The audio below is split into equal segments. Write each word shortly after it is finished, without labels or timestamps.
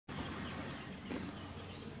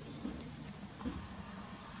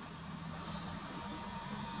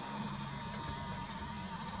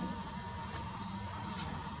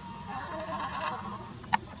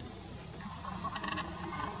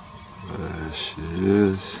she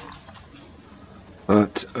is.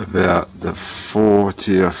 That's about the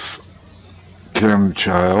 40th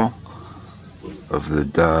chemtrail of the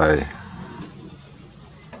day.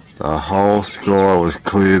 The whole sky was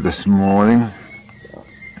clear this morning,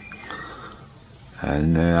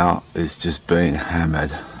 and now it's just been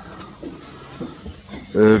hammered.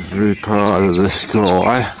 Every part of the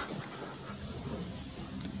sky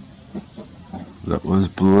that was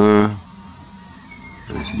blue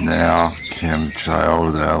is now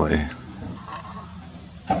chemtrailed alley.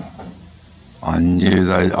 I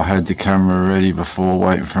knew I had the camera ready before,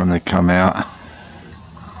 waiting for them to come out.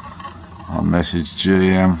 I messaged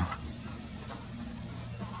GM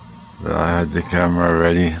that I had the camera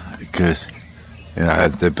ready because, you know,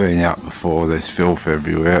 had they been out before, there's filth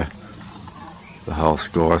everywhere. The whole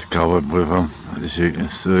sky's covered with them, as you can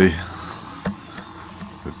see,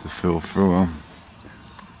 with the filth through them.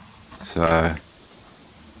 So,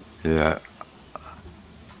 yeah,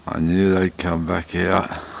 I knew they'd come back out,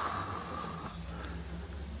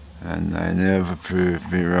 and they never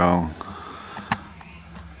proved me wrong.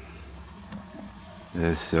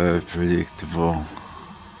 They're so predictable.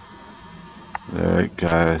 There it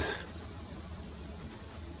goes.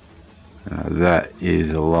 Now that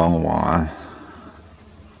is a long one.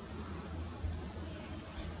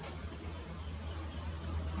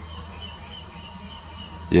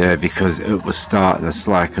 Yeah, because it was starting to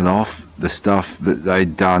slacken off. The stuff that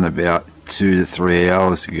they'd done about 2 to 3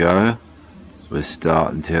 hours ago was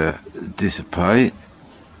starting to dissipate.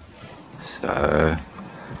 So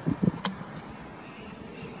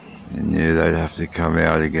you knew they'd have to come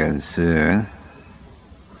out again soon.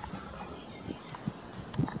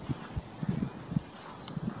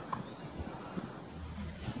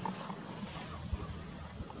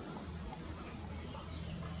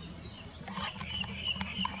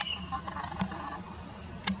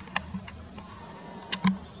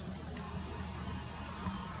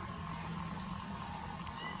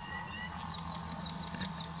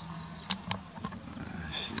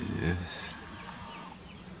 Yes.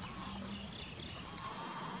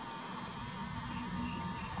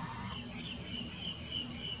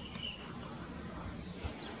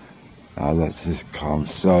 Now let's just come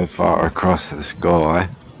so far across the sky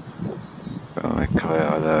from a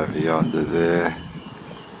cloud over yonder there,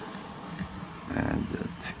 and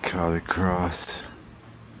it's cut across.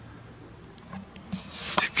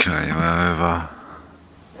 It came over,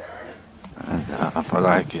 and if I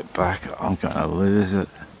don't get back, I'm going to lose it.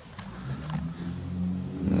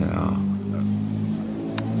 Now,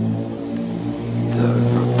 it's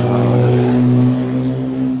over a part of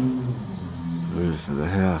the roof of the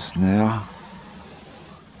house now.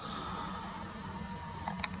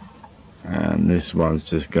 And this one's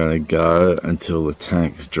just going to go until the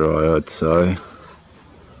tank's dry, I'd say.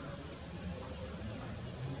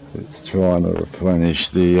 It's trying to replenish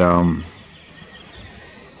the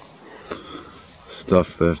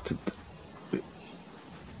stuff that's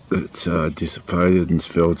dissipated and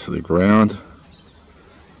fell to the ground.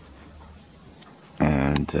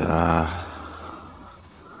 And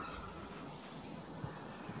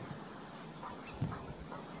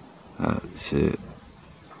that's it.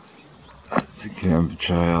 That's the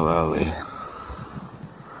chemtrail alley.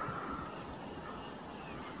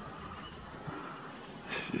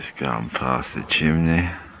 It's just going past the chimney.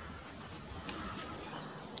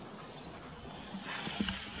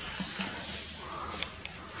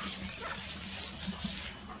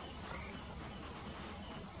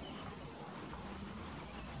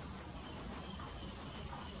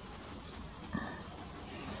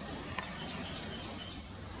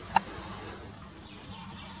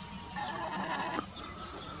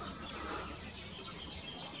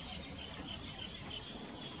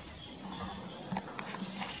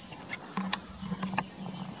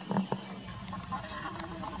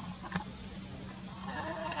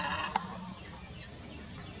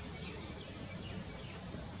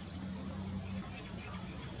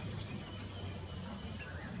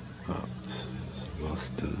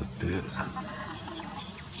 Lost it a bit.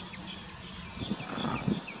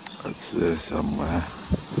 That's there somewhere.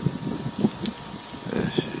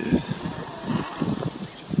 There she is.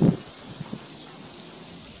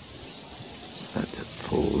 That's a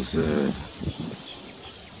full zoom.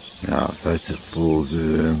 Now that's a full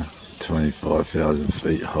zoom, 25,000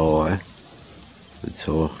 feet high. We're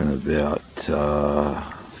talking about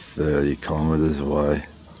 30 kilometres away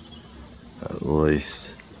at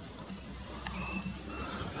least.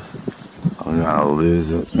 I'm gonna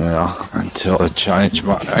lose it now until I change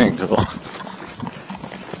my angle.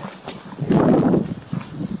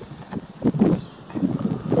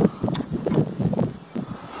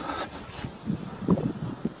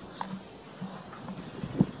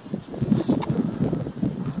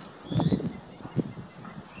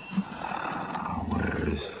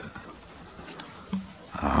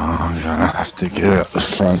 to get out the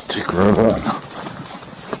front to grab it.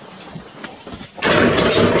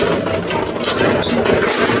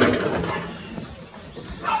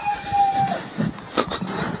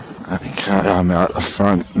 Okay, I'm out the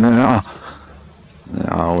front now.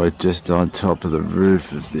 Now we're just on top of the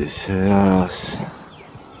roof of this house.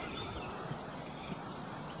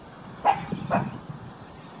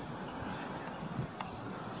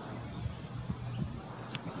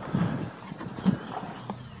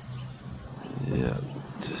 Yeah,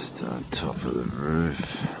 just on top of the roof.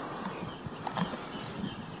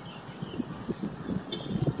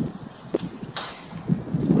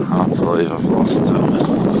 Can't believe I've lost him.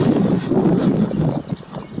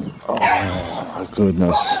 Oh my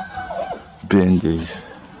goodness. Bendies.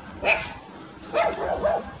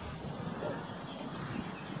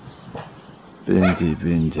 Bendies.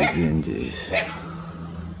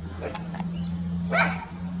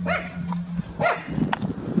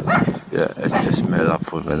 Yeah, it's just met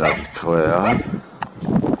up with another cloud.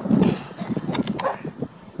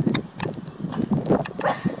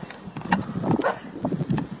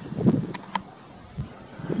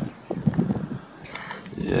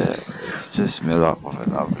 Yeah, it's just met up with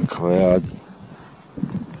another cloud.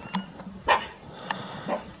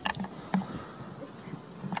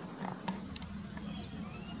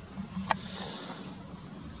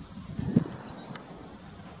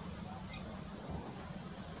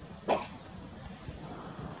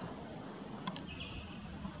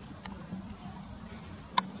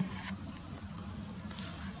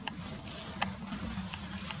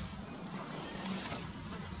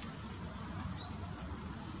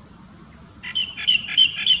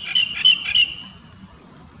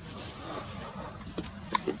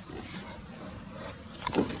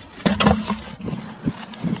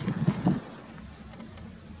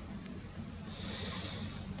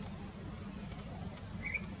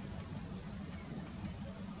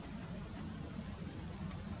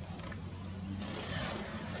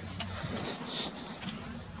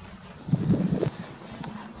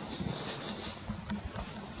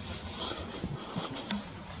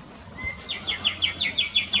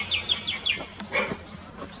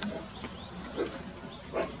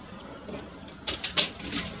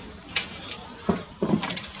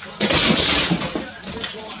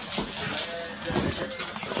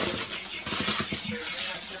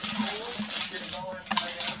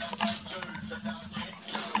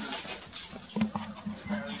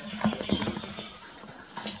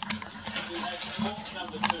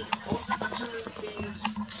 Number 2.